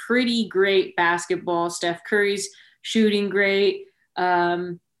playing pretty great basketball. Steph Curry's shooting great.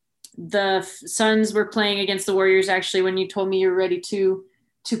 The Suns were playing against the Warriors, actually, when you told me you're ready to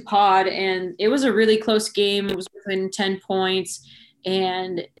pod. And it was a really close game. It was within 10 points.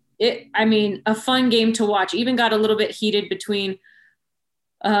 And a fun game to watch. Even got a little bit heated between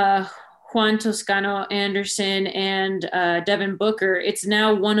Juan Toscano Anderson and Devin Booker. It's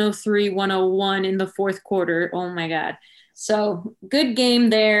now 103-101 in the fourth quarter. Oh my God. So good game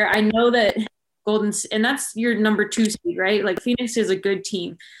there. I know that and that's your number 2 seed, right? Like Phoenix is a good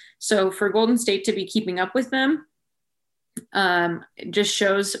team. So for Golden State to be keeping up with them, it just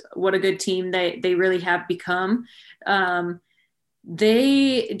shows what a good team they really have become. Do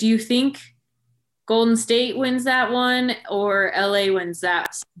you think Golden State wins that one or LA wins that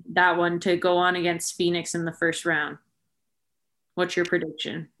one to go on against Phoenix in the first round? What's your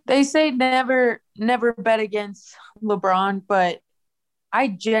prediction? They say never bet against LeBron, but I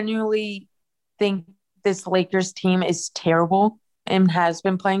genuinely think this Lakers team is terrible and has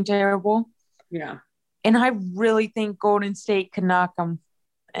been playing terrible. Yeah. And I really think Golden State could knock them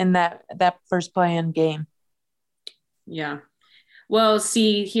in that first play-in game. Yeah. Well,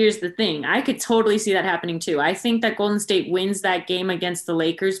 see, here's the thing. I could totally see that happening too. I think that Golden State wins that game against the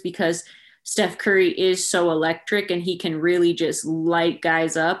Lakers because Steph Curry is so electric and he can really just light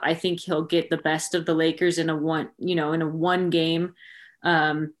guys up. I think he'll get the best of the Lakers in a one game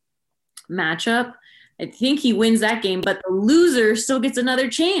matchup. I think he wins that game, but the loser still gets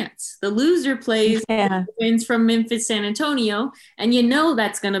another chance. The loser wins from Memphis, San Antonio, and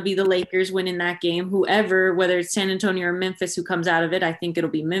that's going to be the Lakers winning that game. Whoever, whether it's San Antonio or Memphis who comes out of it, I think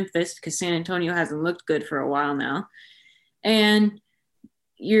it'll be Memphis because San Antonio hasn't looked good for a while now. And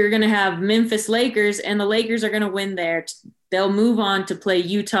you're going to have Memphis Lakers, and the Lakers are going to win there. They'll move on to play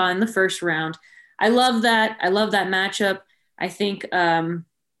Utah in the first round. I love that. I love that matchup. I think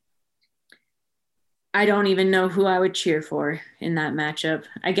I don't even know who I would cheer for in that matchup.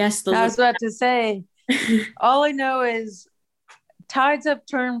 I guess I was about to say, all I know is tides have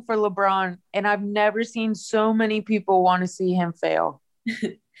turned for LeBron, and I've never seen so many people want to see him fail.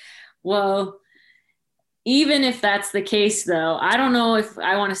 Well, even if that's the case, though, I don't know if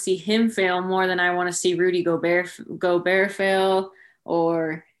I want to see him fail more than I want to see Rudy Gobert fail,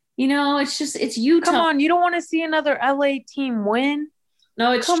 or, it's Utah. Come on, you don't want to see another LA team win?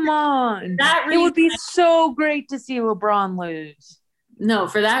 No, come on. It would be so great to see LeBron lose. No,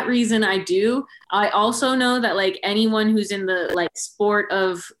 for that reason, I do. I also know that anyone who's in the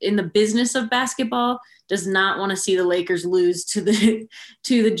in the business of basketball does not want to see the Lakers lose to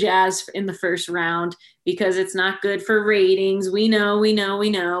the Jazz in the first round because it's not good for ratings. We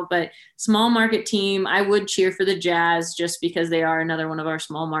know. But small market team, I would cheer for the Jazz just because they are another one of our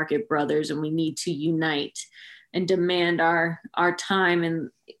small market brothers, and we need to unite and demand our time in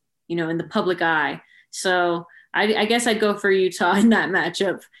the public eye. So I guess I'd go for Utah in that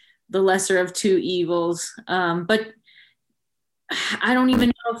matchup, the lesser of two evils. But I don't even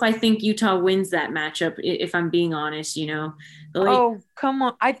know if I think Utah wins that matchup, if I'm being honest, Oh, come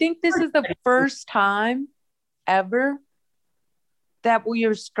on. I think this is the first time ever that we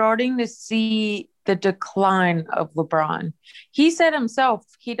are starting to see the decline of LeBron. He said himself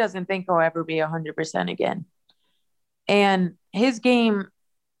he doesn't think he'll ever be 100% again. And his game,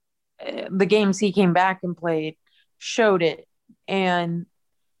 the games he came back and played, showed it. And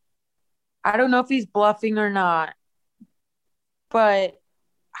I don't know if he's bluffing or not, but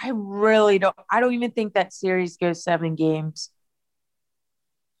I don't even think that series goes 7 games.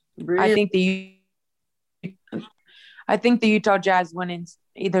 Really? I think the Utah Jazz win in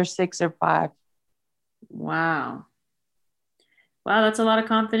either 6 or 5. Wow, that's a lot of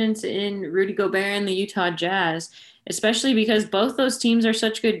confidence in Rudy Gobert and the Utah Jazz, especially because both those teams are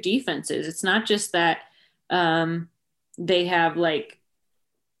such good defenses. It's not just that they have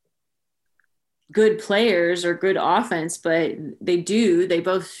good players or good offense, but they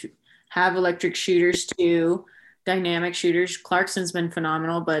both have electric shooters too, dynamic shooters. Clarkson's been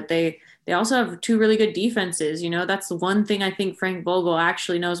phenomenal, but they also have 2 really good defenses. That's the one thing I think Frank Vogel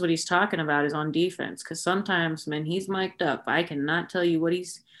actually knows what he's talking about is on defense. Because sometimes, man, he's mic'd up. I cannot tell you what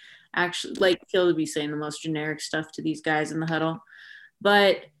he's actually he'll be saying the most generic stuff to these guys in the huddle.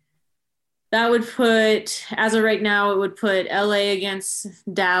 But that would put, as of right now, it would put LA against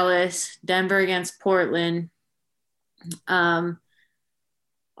Dallas, Denver against Portland. Are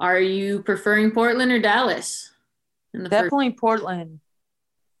you preferring Portland or Dallas? Definitely Portland.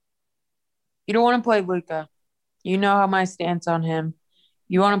 You don't want to play Luka. You know how my stance on him.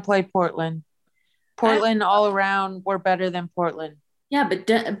 You want to play Portland. Portland all around, we're better than Portland. Yeah, but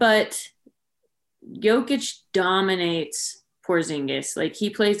Jokic dominates Porzingis. He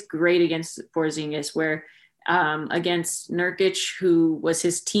plays great against Porzingis, where against Nurkic, who was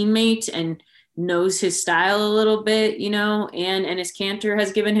his teammate and knows his style a little bit, and his Cantor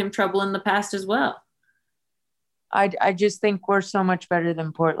has given him trouble in the past as well. I just think we're so much better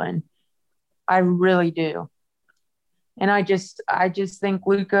than Portland. I really do. And I just think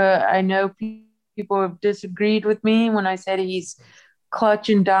Luka, I know people have disagreed with me when I said he's clutch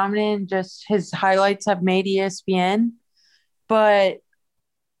and dominant. Just his highlights have made ESPN. but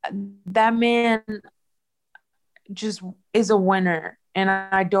that man just is a winner, and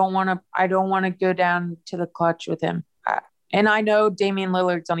I don't want to go down to the clutch with him. And I know Damian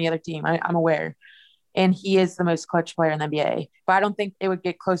Lillard's on the other team. I'm aware, and he is the most clutch player in the NBA. But I don't think it would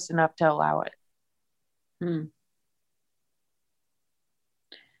get close enough to allow it.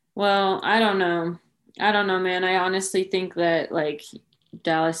 Well, I don't know, man. I honestly think that like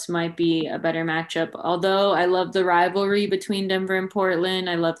Dallas might be a better matchup. Although I love the rivalry between Denver and Portland.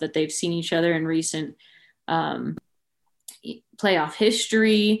 I love that they've seen each other in recent playoff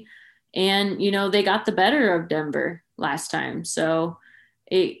history, and they got the better of Denver last time. So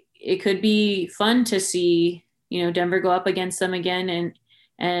it could be fun to see Denver go up against them again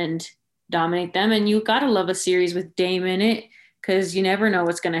and dominate them. And you gotta love a series with Dame in it, because you never know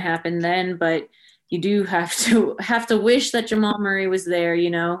what's going to happen then. But you do have to wish that Jamal Murray was there.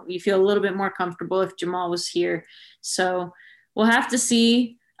 You feel a little bit more comfortable if Jamal was here. So we'll have to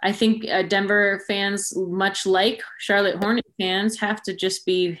see. I think Denver fans, much like Charlotte Hornet fans, have to just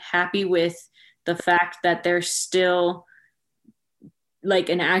be happy with the fact that they're still like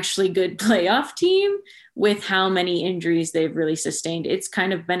an actually good playoff team with how many injuries they've really sustained. It's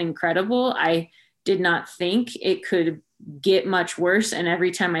kind of been incredible. I did not think it could get much worse, and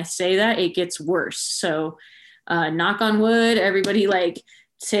every time I say that, it gets worse. So knock on wood, everybody, like,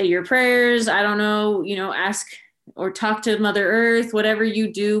 say your prayers. I don't know, ask or talk to Mother Earth, whatever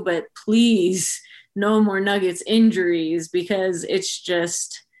you do, but please no more Nuggets injuries, because it's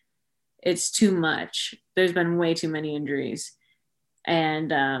too much. There's been way too many injuries,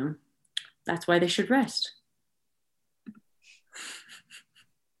 and that's why they should rest.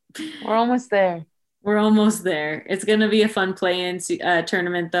 We're almost there. We're almost there. It's going to be a fun play-in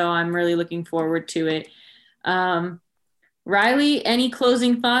tournament, though. I'm really looking forward to it. Riley, any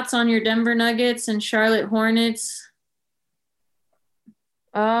closing thoughts on your Denver Nuggets and Charlotte Hornets?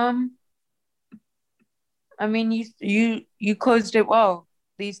 I mean, you closed it well.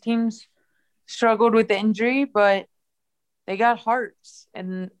 These teams struggled with the injury, but they got hearts,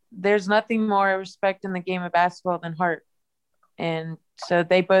 and there's nothing more I respect in the game of basketball than heart. And so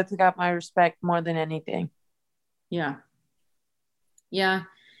they both got my respect more than anything. Yeah.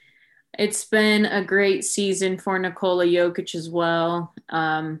 It's been a great season for Nikola Jokic as well.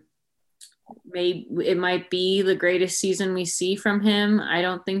 Maybe it might be the greatest season we see from him. I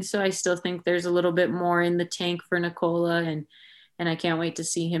don't think so. I still think there's a little bit more in the tank for Nikola, and I can't wait to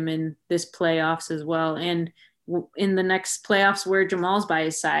see him in this playoffs as well. And in the next playoffs where Jamal's by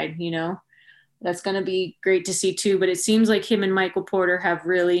his side, that's going to be great to see too. But it seems like him and Michael Porter have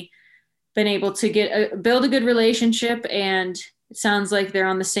really been able to build a good relationship, and it sounds like they're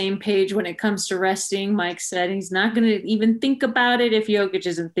on the same page when it comes to resting. Mike said he's not going to even think about it if Jokic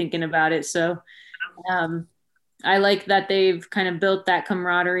isn't thinking about it. So I like that they've kind of built that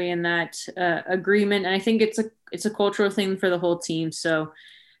camaraderie and that agreement. And I think it's a cultural thing for the whole team. So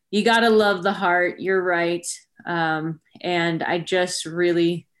you got to love the heart. You're right. And I just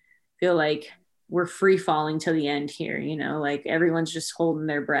really feel like we're free falling to the end here, like everyone's just holding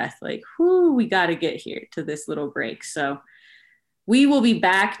their breath, like, whoo, we got to get here to this little break. So we will be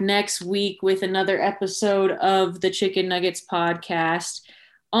back next week with another episode of the Chicken Nuggets podcast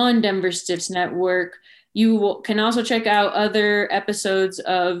on Denver Stiffs Network. You can also check out other episodes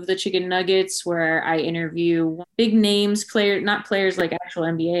of the Chicken Nuggets where I interview big names, not players like actual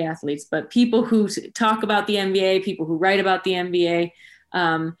NBA athletes, but people who talk about the NBA, people who write about the NBA.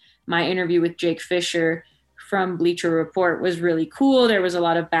 My interview with Jake Fisher from Bleacher Report was really cool. There was a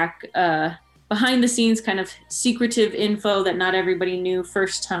lot of behind the scenes kind of secretive info that not everybody knew,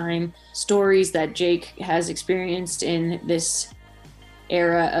 first time stories that Jake has experienced in this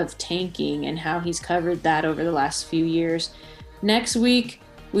era of tanking and how he's covered that over the last few years. Next week,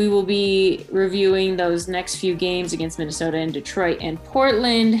 we will be reviewing those next few games against Minnesota and Detroit and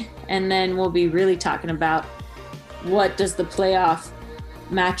Portland. And then we'll be really talking about what does the playoff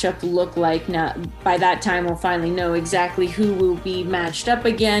matchup look like. Now, by that time, we'll finally know exactly who will be matched up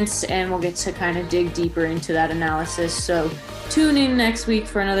against, and we'll get to kind of dig deeper into that analysis. So tune in next week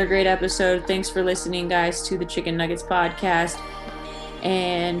for another great episode. Thanks for listening, guys, to the Chicken Nuggets podcast.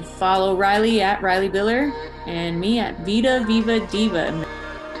 And follow Riley at Riley Biller and me at Vida Viva Diva.